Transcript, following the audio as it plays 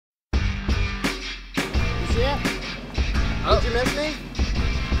Oh. Did you miss me?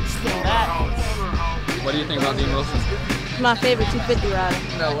 What do you think about Dean Wilson? My favorite 250 rider.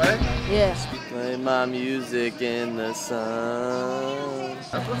 No way? Yeah. Play my music in the sun.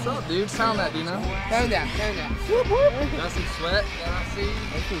 That's what's up, dude. Sound that, do you know? Turn down, turn down. Got some sweat that I see.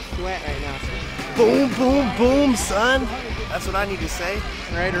 There's some sweat right now. Boom, boom, boom, son. That's what I need to say.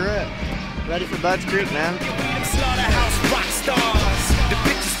 Right or up. Ready for Bud's Creek, man. Slaughterhouse rock stars. The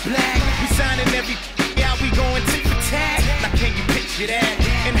bitch is black. We signing every out. We going tit for tat. Now can you picture that?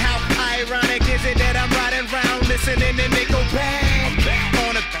 And how ironic is it that I'm riding around listening and they go bang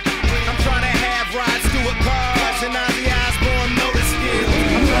on a. I'm trying to have Rod Stewart cars and Ozzy Osbourne notice skills.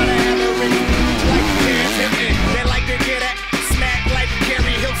 I'm trying to have a rich like Karen Pimpin. They like to get a smack like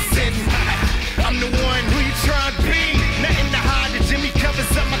Gary Hilson. I'm the one who you trying to be. Nothing to hide. The Jimmy covers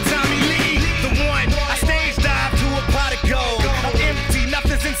up my Tommy Lee. The one I stage dive to a pot of gold. I'm empty,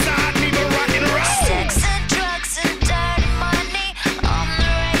 nothing's inside me but rock and roll. Sex and drugs and dirty money on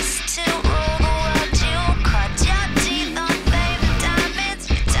the race to rule the world. You cut your teeth on fame and diamonds.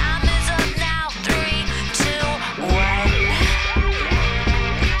 Your time is up now. 3, 2, 1.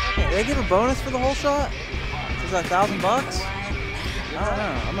 They give a bonus for the whole shot? It's like $1,000 bucks? I don't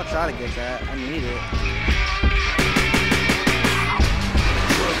know. I'm gonna try to get that. I need it.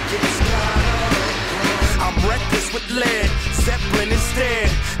 I'm reckless with lead, Zeppelin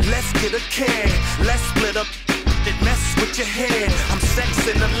instead. Let's get a can, let's split up that mess with your head. I'm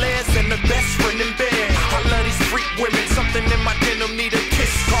sexing the legs and the best friend in bed. I love these freak women, something in my denim need a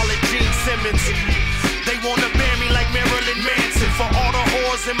kiss. Call it Gene Simmons. They wanna bear me like Marilyn Manson. For all the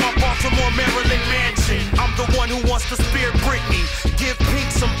whores in my Baltimore, Maryland mansion. I'm the one who wants to spear Britney. Give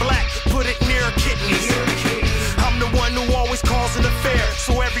pink some black, put it near her kidneys. I'm the one who always calls an affair.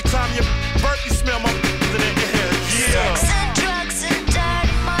 So every time you burp, you smell my in the air. Yeah. Sex and drugs and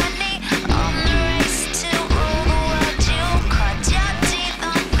dirty money on the race to rule the world. You cut your teeth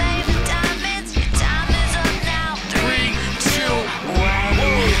on fame and diamonds. Your time is up now. 3, 2, 1.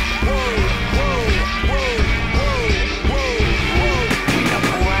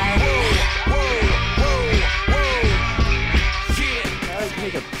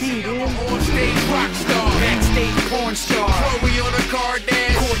 Take a pee, dude. On stage rock star, backstage porn star. Chloe on the card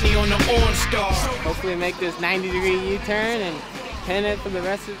dance, Courtney on the on star. Hopefully make this 90-degree U-turn and pin it for the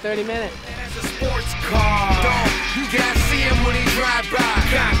rest of the 30 minutes. As a sports car, you gotta see him when he drive by.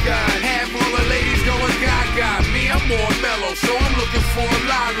 Gaga, half all the ladies going gaga. Me, I'm more mellow, so I'm looking for a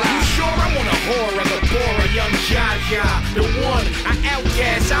la-la. You sure I want a horror, the Bora, young Jaja. The one, I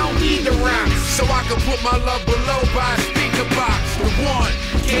outcast, I don't need the rock. So I can put my love below by a speaker box. The one,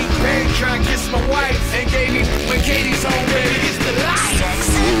 Kate Perry trying to kiss my wife. And gave me when Katie's home, baby, it's the light.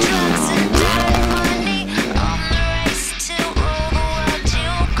 Sex and drugs and